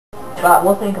But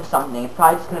we'll think of something. It's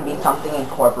probably just going to be something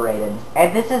incorporated.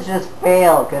 And this is just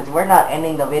fail, because we're not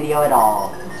ending the video at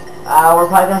all. We're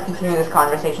probably going to continue this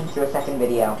conversation through a second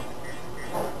video.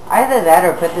 Either that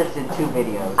or put this in 2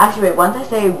 videos. Actually, wait, once I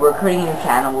say we're creating a new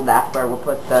channel, that's where we'll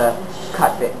put the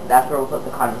cut bit. That's where we'll put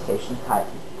the conversation cut.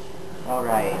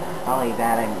 Alright. Not only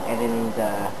that, I'm editing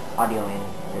the audio in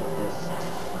with this,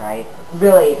 right?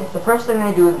 Really, the first thing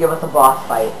they do is give us a boss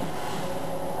fight.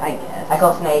 I guess. I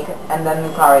call Snake, and then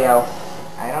Lucario.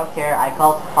 I don't care. I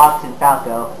call Fox and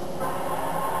Falco.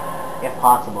 If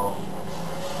possible.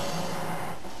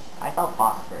 I call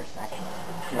Fox first,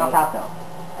 actually. No, Falco.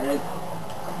 And then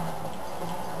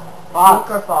Fox.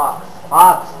 Sheik or Fox?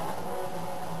 Fox.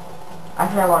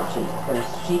 Actually, I want Sheik,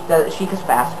 because Sheik is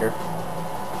faster.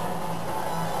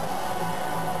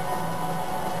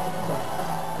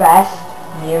 Best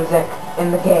music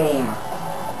in the game.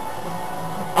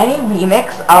 Any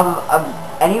remix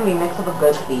of a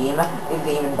good theme is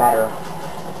even better.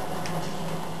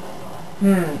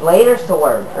 Blade or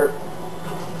sword? Or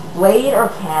blade or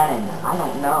cannon? I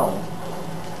don't know.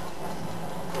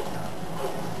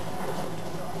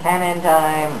 Cannon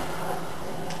time.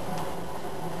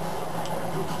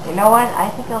 You know what? I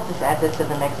think I'll just add this to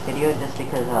the next video just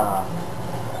because,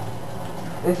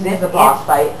 this is the boss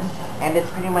fight. And it's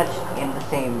pretty much in the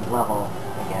same level,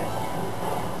 I guess.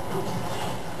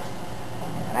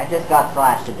 And I just got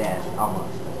slashed to death, almost.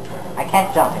 I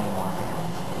can't jump anymore.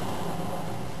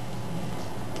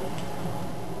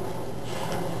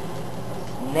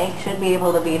 Snake should be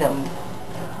able to beat him,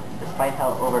 despite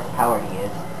how overpowered he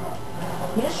is.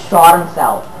 He just shot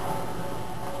himself.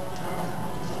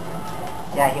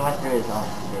 Yeah, he went through his own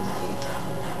ability.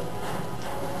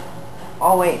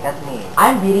 Oh wait, that's me.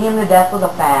 I'm beating him to death with a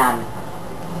fan.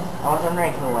 I was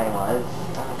wondering who I was.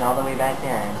 I was all the way back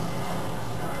there, and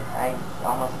I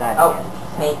almost died again.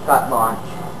 Snake got launched.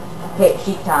 Okay,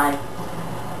 Sheik time.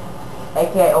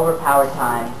 AKA overpowered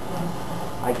time.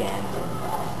 Again.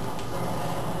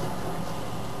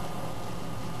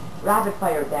 Rapid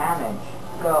fire damage.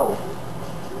 Go.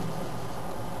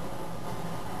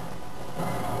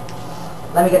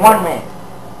 Let me get 1 minute.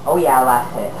 Oh yeah,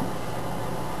 last hit.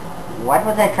 What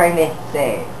was I trying to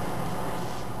say?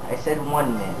 I said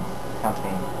 1 minute.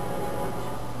 Something.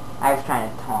 I was trying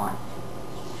to taunt.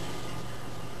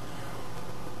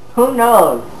 Who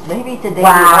knows? Maybe today.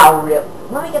 Wow, real.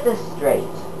 Let me get this straight.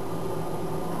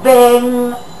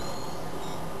 Bing!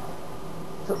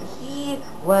 So he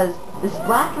was this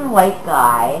black and white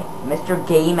guy, Mr.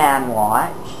 Gay Man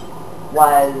Watch,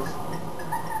 was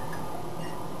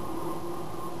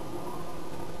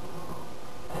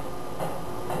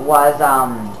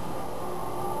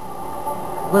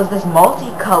this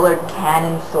multicolored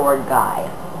cannon sword guy.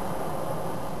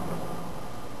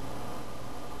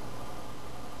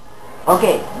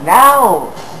 Okay,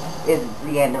 now is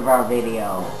the end of our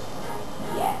video.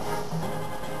 Yes.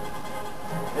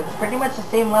 It's pretty much the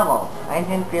same level. I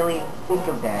didn't really think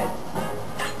of that.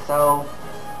 So,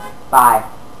 Bye.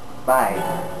 bye.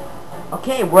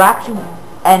 Okay, we're actually,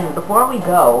 and before we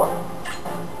go,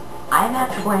 I'm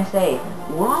actually going to say,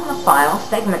 we're on the final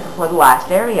segment before the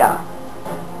last area.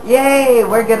 Yay!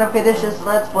 We're gonna finish this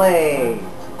Let's Play!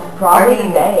 Probably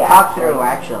today, Talkthrough,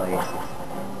 actually.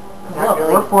 Look,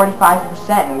 we're 45%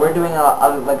 and we're doing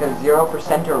like a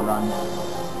 0%er run.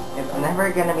 It's never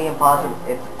gonna be impossible.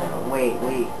 Wait,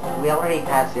 we already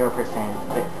passed 0%.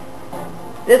 But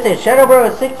this is Shadow Bro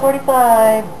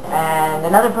 645 And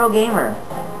AnotherProGamer.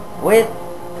 with,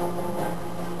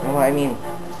 well, I mean,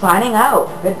 Signing out.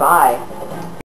 Goodbye.